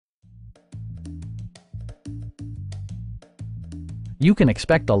You can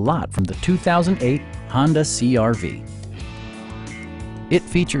expect a lot from the 2008 Honda CR-V. It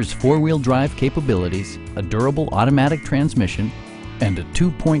features four-wheel drive capabilities, a durable automatic transmission, and a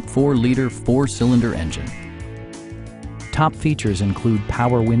 2.4-liter four-cylinder engine. Top features include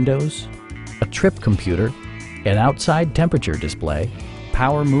power windows, a trip computer, an outside temperature display,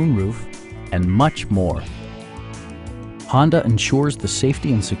 power moonroof, and much more. Honda ensures the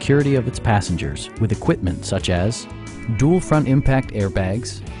safety and security of its passengers with equipment such as dual front impact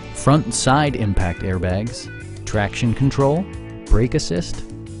airbags, front and side impact airbags, traction control, brake assist,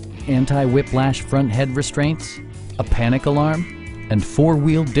 anti-whiplash front head restraints, a panic alarm, and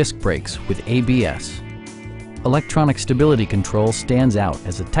four-wheel disc brakes with ABS. Electronic stability control stands out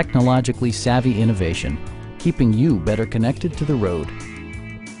as a technologically savvy innovation, keeping you better connected to the road.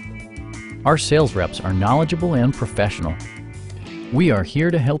 Our sales reps are knowledgeable and professional. We are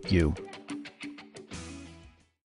here to help you.